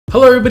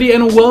Hello everybody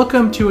and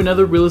welcome to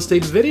another real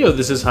estate video.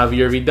 This is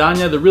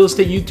Javy, the real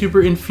estate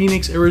YouTuber in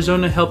Phoenix,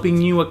 Arizona,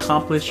 helping you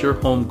accomplish your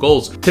home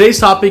goals. Today's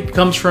topic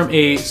comes from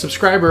a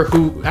subscriber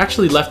who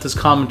actually left this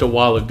comment a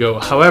while ago.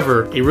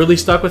 However, it really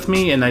stuck with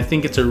me and I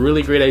think it's a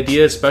really great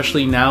idea,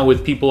 especially now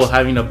with people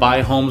having to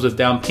buy homes with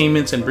down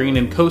payments and bringing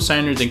in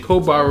co-signers and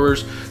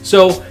co-borrowers.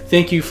 So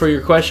thank you for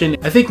your question.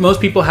 I think most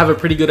people have a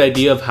pretty good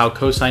idea of how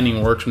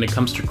co-signing works when it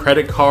comes to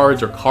credit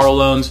cards or car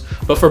loans,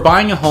 but for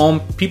buying a home,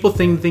 people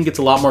think it's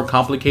a lot more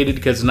complicated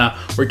because now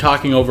we're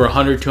talking over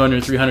 $100,000,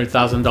 $200,000,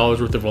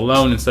 $300,000 worth of a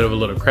loan instead of a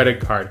little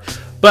credit card.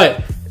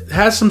 But it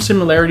has some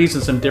similarities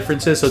and some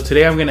differences. So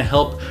today I'm going to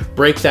help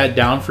break that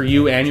down for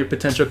you and your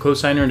potential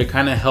cosigner and to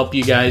kind of help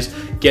you guys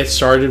get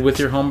started with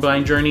your home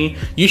buying journey.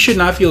 You should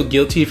not feel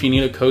guilty if you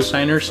need a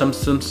cosigner. Some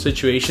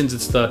situations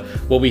it's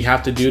what we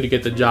have to do to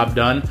get the job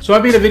done. So I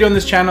made a video on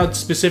this channel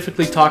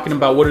specifically talking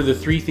about what are the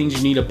 3 things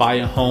you need to buy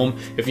a home.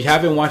 If you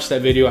haven't watched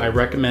that video, I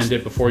recommend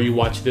it before you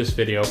watch this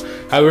video.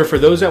 However, for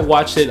those that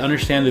watched it,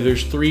 understand that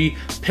there's 3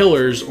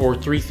 pillars or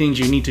 3 things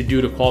you need to do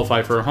to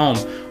qualify for a home.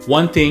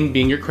 One thing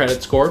being your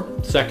credit score,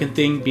 second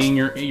thing being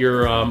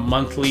your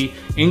monthly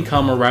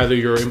income, or rather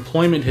your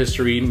employment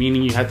history,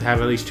 meaning you have to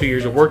have at least 2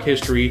 years of work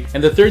history,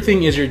 and the third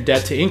thing is your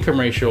debt to income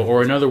ratio,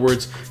 or in other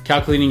words,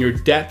 calculating your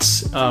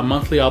debts,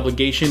 monthly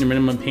obligation, your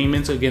minimum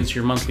payments against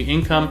your monthly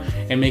income,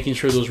 and making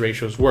sure those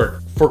ratios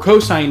work. For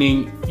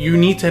co-signing, you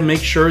need to make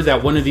sure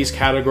that one of these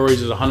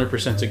categories is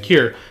 100%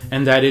 secure,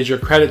 and that is your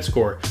credit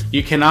score.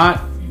 You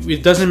cannot,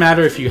 it doesn't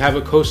matter if you have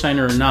a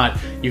cosigner or not,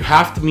 you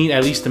have to meet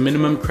at least the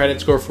minimum credit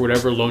score for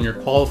whatever loan you're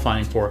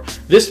qualifying for.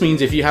 This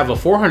means if you have a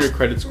 400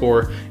 credit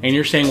score and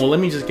you're saying, well, let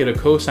me just get a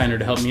cosigner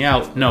to help me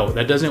out. No,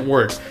 that doesn't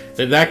work.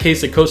 In that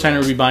case, the cosigner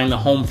would be buying the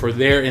home for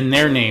in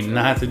their name,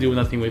 not have to do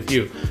nothing with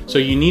you. So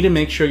you need to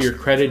make sure your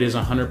credit is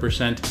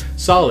 100%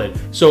 solid.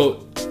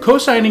 So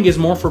cosigning is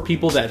more for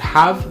people that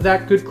have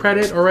that good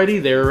credit already.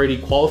 They're already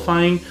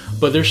qualifying,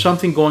 but there's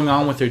something going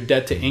on with their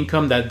debt to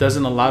income that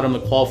doesn't allow them to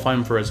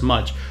qualify for as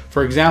much.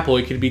 For example,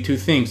 it could be 2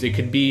 things. It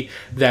could be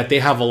that they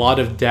have a lot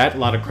of debt, a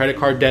lot of credit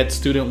card debt,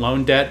 student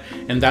loan debt,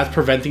 and that's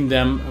preventing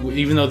them,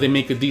 even though they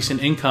make a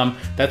decent income,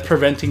 that's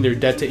preventing their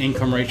debt to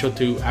income ratio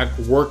to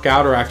work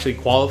out or actually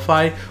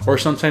qualify. Or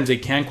sometimes they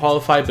can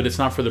qualify, but it's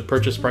not for the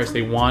purchase price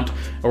they want,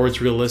 or it's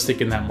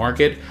realistic in that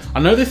market.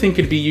 Another thing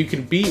could be you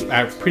could be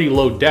at pretty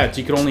low debts.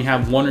 You could only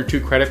have 1 or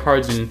 2 credit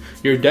cards and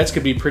your debts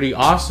could be pretty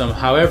awesome.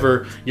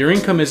 However, your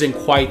income isn't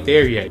quite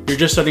there yet. You're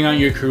just starting out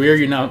your career.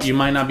 You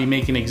might not be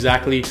making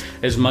exactly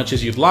as much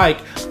as you'd like,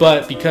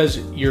 but because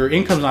your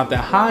income's not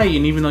that high,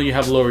 and even though you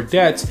have lower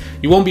debts,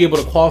 you won't be able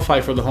to qualify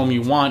for the home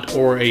you want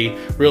or a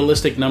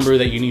realistic number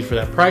that you need for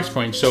that price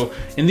point. So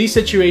in these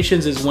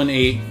situations is when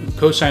a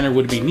cosigner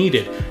would be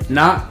needed,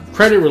 not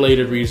credit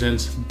related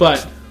reasons, but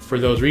for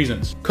those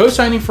reasons.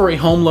 Co-signing for a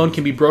home loan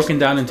can be broken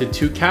down into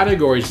 2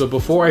 categories, but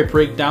before I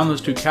break down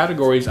those 2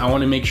 categories, I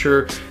want to make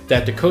sure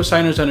that the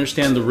co-signers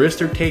understand the risk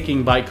they're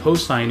taking by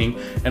co-signing,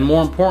 and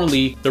more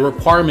importantly, the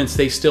requirements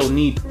they still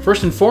need.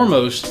 First and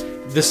foremost,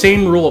 the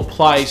same rule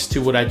applies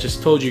to what I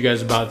just told you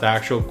guys about the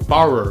actual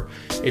borrower.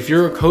 If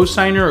you're a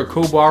co-signer, a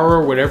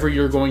co-borrower, whatever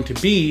you're going to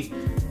be,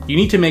 you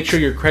need to make sure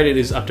your credit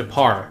is up to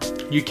par.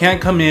 You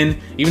can't come in,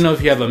 even though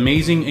if you have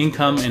amazing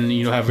income and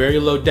you have very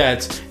low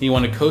debts and you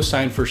want to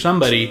co-sign for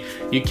somebody,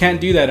 you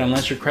can't do that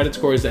unless your credit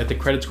score is at the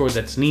credit score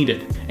that's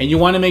needed. And you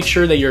want to make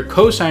sure that your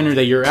co-signer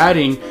that you're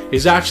adding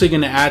is actually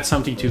going to add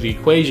something to the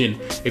equation.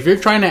 If you're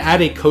trying to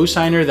add a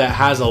co-signer that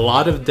has a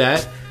lot of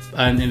debt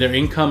and their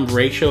income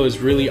ratio is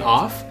really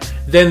off,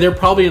 then they're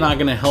probably not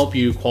going to help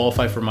you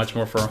qualify for much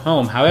more for a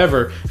home.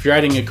 However, if you're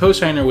adding a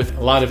cosigner with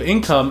a lot of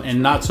income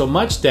and not so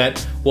much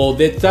debt, well,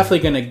 that's definitely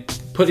going to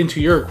put into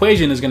your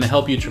equation is going to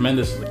help you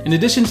tremendously. In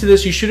addition to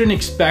this, you shouldn't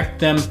expect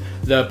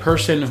the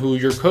person who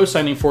you're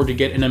co-signing for, to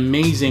get an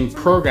amazing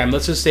program.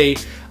 Let's just say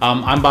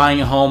I'm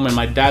buying a home and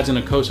my dad's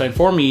going to co-sign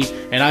for me,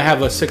 and I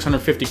have a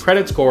 650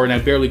 credit score and I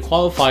barely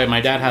qualify, and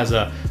my dad has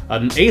an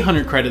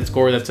 800 credit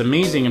score that's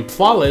amazing and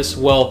flawless.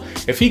 Well,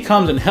 if he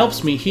comes and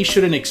helps me, he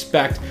shouldn't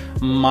expect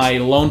my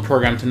loan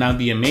program to now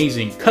be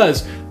amazing,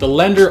 because the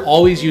lender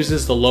always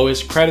uses the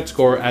lowest credit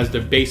score as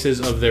the basis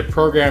of their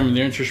program and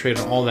their interest rate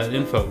and all that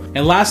info.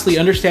 And lastly,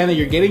 understand that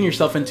you're getting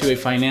yourself into a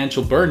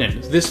financial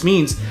burden. This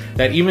means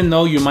that even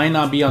though you might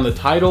not be on the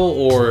title,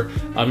 or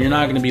you're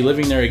not going to be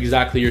living there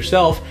exactly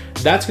yourself,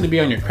 that's going to be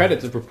on your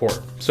credit report.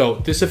 So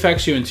this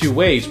affects you in 2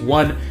 ways.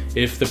 One,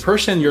 if the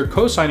person you're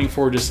co-signing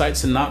for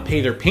decides to not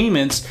pay their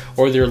payments,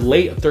 or they're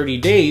late 30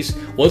 days,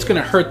 well, it's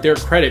going to hurt their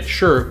credit,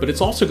 sure, but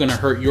it's also going to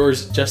hurt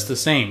yours just the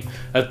same.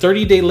 A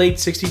 30-day late,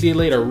 60-day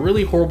late are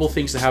really horrible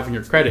things to have in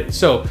your credit.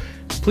 So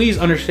please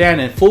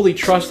understand and fully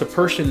trust the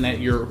person that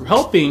you're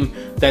helping,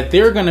 that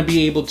they're going to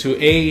be able to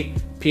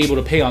be able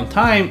to pay on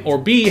time, or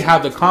B,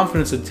 have the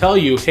confidence to tell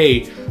you,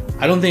 hey,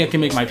 I don't think I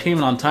can make my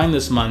payment on time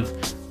this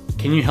month.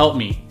 Can you help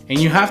me? And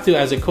you have to,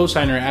 as a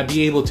cosigner,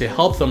 be able to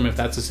help them if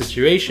that's the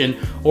situation,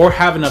 or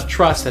have enough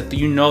trust that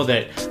you know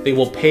that they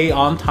will pay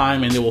on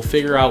time and they will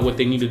figure out what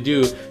they need to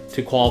do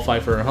to qualify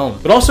for a home.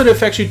 But also it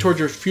affects you towards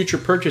your future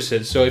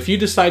purchases. So if you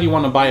decide you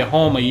want to buy a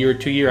home a year or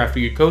 2 years after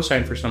you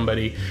co-sign for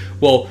somebody,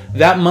 well,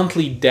 that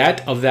monthly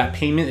debt of that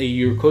payment that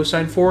you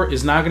co-signed for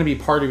is not going to be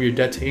part of your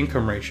debt to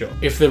income ratio.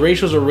 If the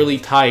ratios are really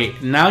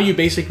tight, now you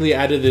basically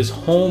added this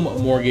home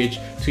mortgage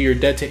to your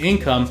debt to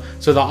income.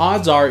 So the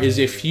odds are is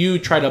if you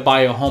try to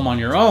buy a home on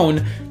your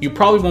own, you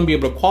probably won't be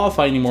able to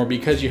qualify anymore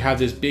because you have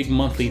this big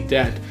monthly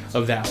debt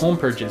of that home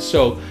purchase.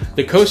 So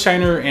the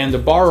co-signer and the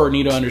borrower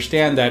need to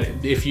understand that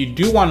if you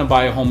do want to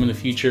buy a home in the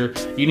future,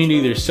 you need to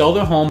either sell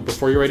the home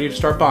before you're ready to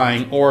start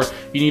buying, or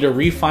you need to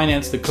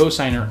refinance the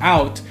co-signer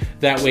out.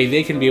 That way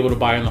they can be able to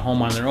buy the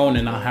home on their own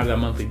and not have that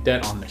monthly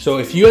debt on there. So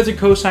if you as a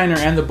co-signer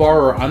and the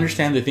borrower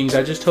understand the things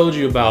I just told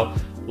you about,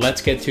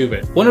 let's get to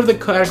it. One of the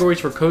categories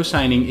for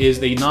co-signing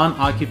is a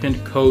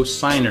non-occupant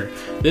co-signer.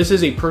 This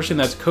is a person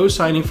that's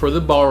co-signing for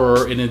the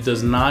borrower and it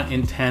does not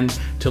intend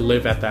to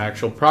live at the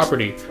actual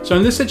property. So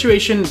in this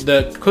situation,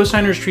 the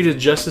co-signer is treated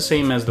just the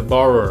same as the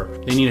borrower.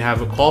 They need to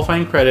have a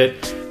qualifying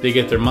credit, they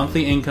get their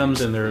monthly incomes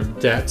and their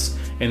debts,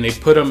 and they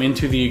put them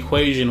into the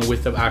equation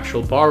with the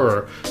actual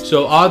borrower.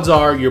 So odds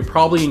are you're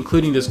probably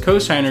including this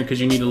co-signer because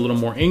you need a little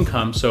more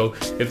income. So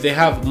if they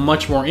have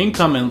much more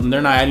income and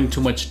they're not adding too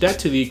much debt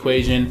to the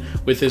equation,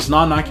 with this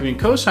non-occupant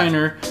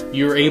co-signer,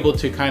 you're able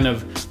to kind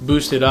of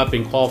boost it up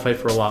and qualify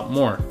for a lot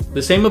more.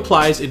 The same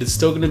applies, it is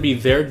still going to be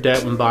their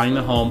debt when buying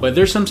the home, but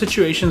there's some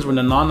situations when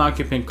the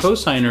non-occupant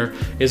co-signer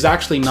is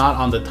actually not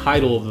on the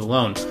title of the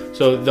loan.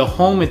 So the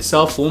home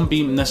itself won't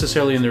be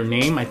necessarily in their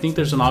name. I think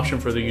there's an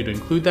option for you to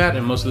include that,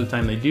 and most of the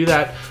time they do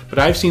that. But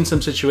I've seen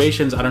some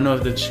situations, I don't know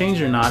if it's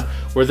changed or not,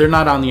 where they're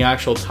not on the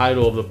actual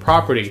title of the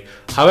property.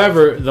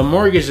 However, the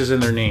mortgage is in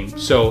their name.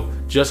 So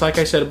just like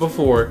I said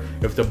before,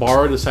 if the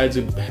borrower decides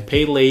to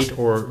pay late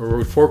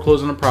or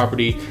foreclose on a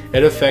property,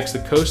 it affects the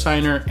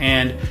co-signer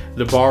and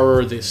the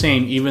borrower the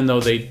same, even though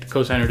the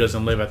co-signer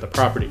doesn't live at the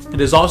property. It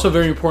is also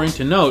very important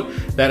to note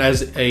that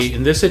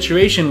in this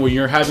situation where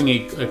you're having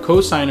a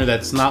co-signer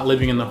that's not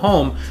living in the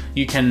home,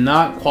 you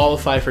cannot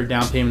qualify for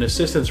down payment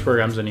assistance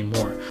programs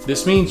anymore.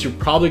 This means you're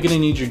probably going to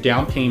need your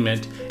down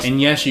payment, and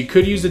yes, you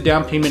could use the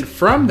down payment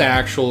from the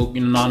actual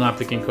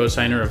non-applicant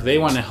co-signer. If they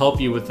want to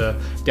help you with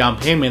the down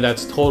payment,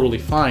 that's totally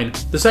fine.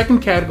 The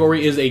second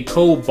category is a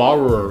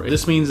co-borrower.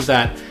 This means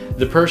that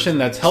the person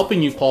that's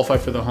helping you qualify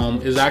for the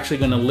home is actually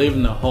going to live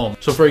in the home.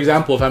 So for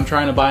example, if I'm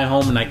trying to buy a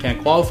home and I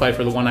can't qualify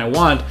for the one I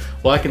want,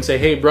 well, I can say,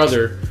 hey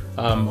brother,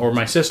 or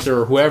my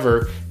sister or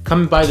whoever,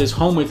 come buy this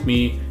home with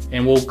me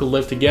and we'll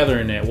live together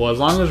in it. Well, as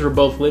long as we're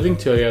both living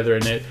together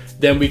in it,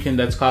 then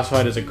that's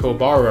classified as a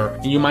co-borrower.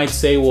 And you might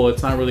say, well,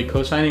 it's not really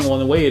co-signing. Well,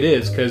 in a way it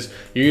is, because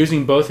you're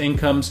using both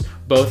incomes,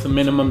 both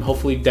minimum,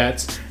 hopefully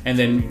debts, and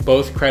then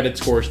both credit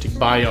scores to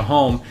buy a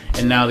home,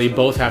 and now they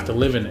both have to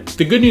live in it.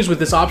 The good news with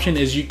this option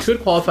is you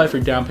could qualify for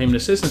down payment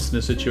assistance in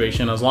this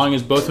situation as long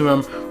as both of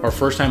them are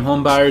first-time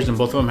home buyers and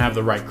both of them have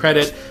the right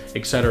credit,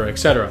 etc.,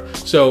 etc.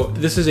 So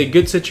this is a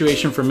good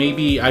situation for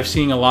maybe, I've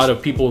seen a lot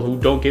of people who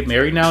don't get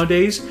married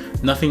nowadays.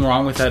 Nothing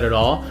wrong with that at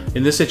all.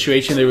 In this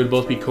situation, they would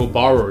both be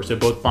co-borrowers. They're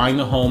both buying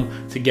the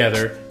home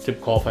together to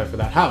qualify for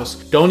that house.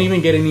 Don't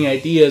even get any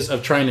ideas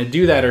of trying to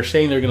do that or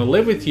saying they're going to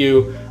live with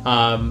you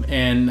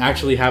and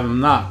actually have them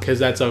not, because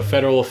that's a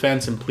federal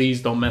offense, and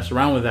please don't mess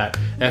around with that.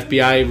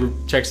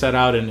 FBI checks that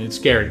out and it's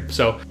scary.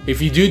 So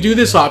if you do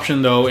this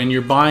option though, and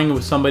you're buying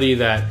with somebody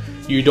that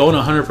you don't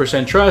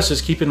 100% trust,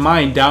 just keep in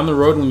mind down the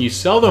road when you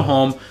sell the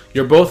home,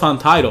 you're both on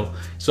title.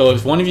 So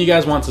if one of you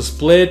guys wants to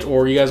split,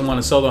 or you guys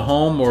want to sell the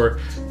home, or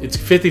it's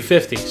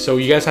 50-50. So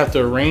you guys have to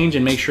arrange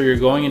and make sure you're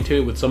going into it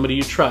with somebody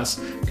you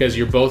trust, because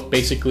you're both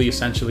basically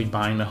essentially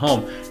buying the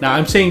home. Now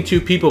I'm saying 2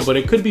 people, but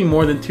it could be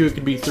more than 2, it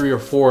could be 3 or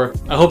 4.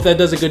 I hope that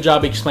does a good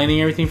job explaining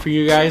everything for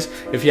you guys.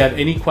 If you have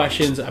any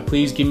questions,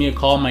 please give me a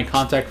call. My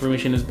contact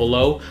information is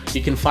below.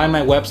 You can find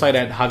my website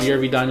at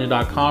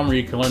javiervidana.com, where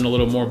you can learn a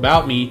little more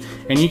about me,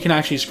 and you can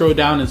actually scroll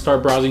down and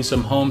start browsing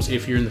some homes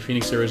if you're in the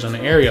Phoenix, Arizona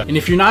area. And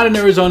if you're not in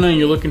Arizona and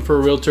you're looking for a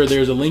realtor,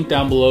 there's a link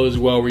down below as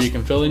well where you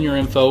can fill in your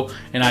info,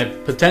 and I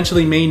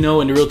potentially may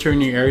know a realtor in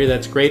your area.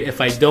 That's great.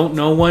 If I don't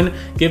know one,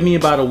 give me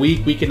about a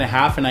week and a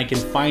half, and I can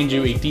find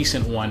you a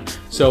decent one.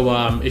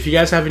 So if you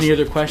guys have any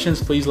other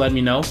questions, please let me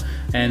know.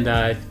 And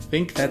I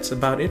think that's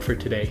about it for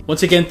today.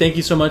 Once again, thank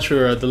you so much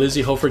for the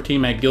Lizzie Hofer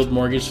team at Guild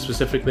Mortgage,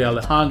 specifically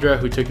Alejandra,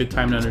 who took the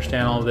time to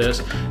understand all of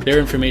this. Their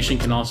information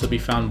can also be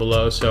found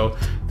below. So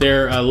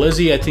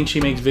Lizzie, I think she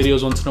makes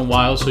videos once in a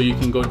while, so you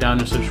can go down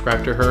and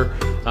subscribe to her.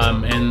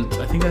 And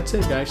I think that's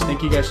it, guys.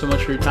 Thank you guys so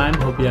much for your time.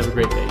 Hope you have a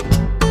great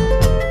day.